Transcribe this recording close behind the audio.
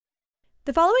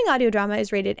The following audio drama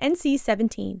is rated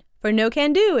NC-17 for no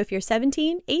can do if you're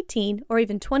 17, 18, or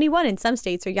even 21 in some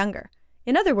states or younger.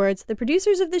 In other words, the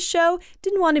producers of this show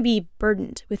didn't want to be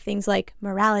burdened with things like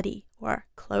morality or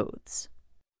clothes.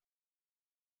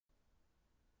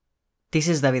 This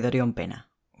is David Orion Pena,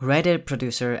 writer,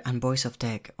 producer, and voice of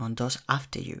Tech on Dos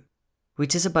After You,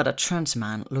 which is about a trans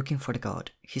man looking for the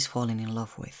god he's falling in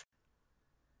love with.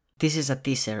 This is a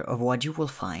teaser of what you will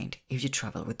find if you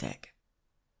travel with Tech.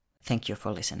 Thank you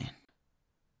for listening.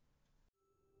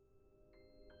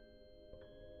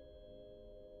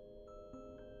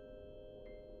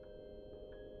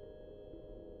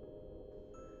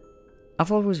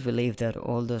 I've always believed that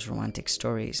all those romantic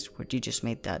stories where you just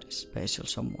meet that special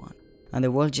someone and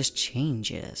the world just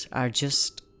changes are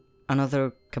just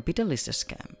another capitalist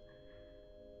scam.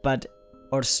 But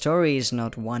our story is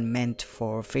not one meant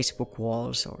for Facebook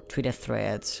walls or Twitter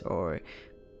threads or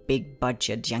big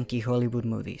budget Yankee Hollywood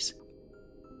movies.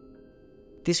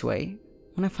 This way,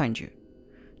 when I find you,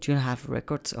 you'll have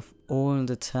records of all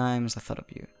the times I thought of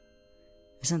you.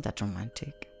 Isn't that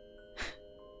romantic?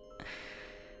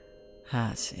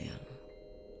 Hazel,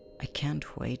 I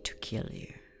can't wait to kill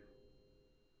you.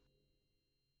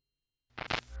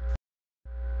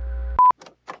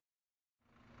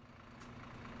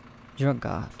 You're a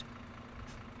god.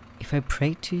 If I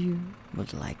prayed to you,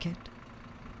 would you like it?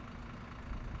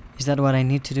 Is that what I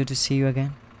need to do to see you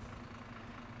again?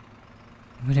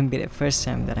 It wouldn't be the first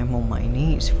time that I'm on my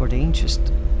knees for the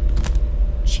interest.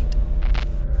 Shit.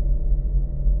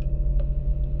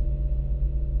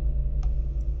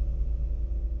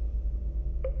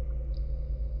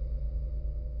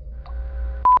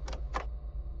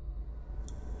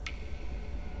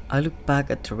 I look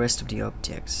back at the rest of the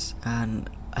objects and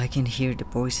I can hear the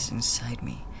voices inside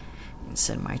me,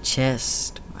 inside my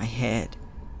chest, my head,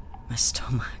 my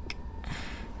stomach.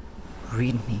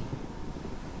 Read me,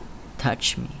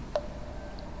 touch me,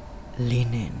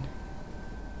 lean in.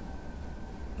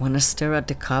 When I stare at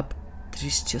the cup, there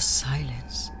is just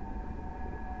silence.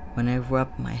 When I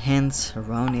wrap my hands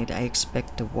around it, I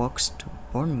expect the wax to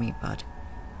burn me, but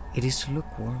it is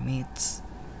lukewarm, it's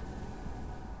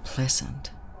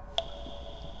pleasant.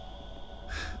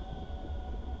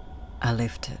 I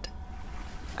lift it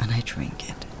and I drink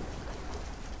it.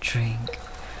 Drink,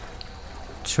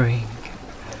 drink,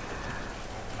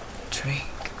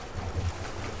 drink.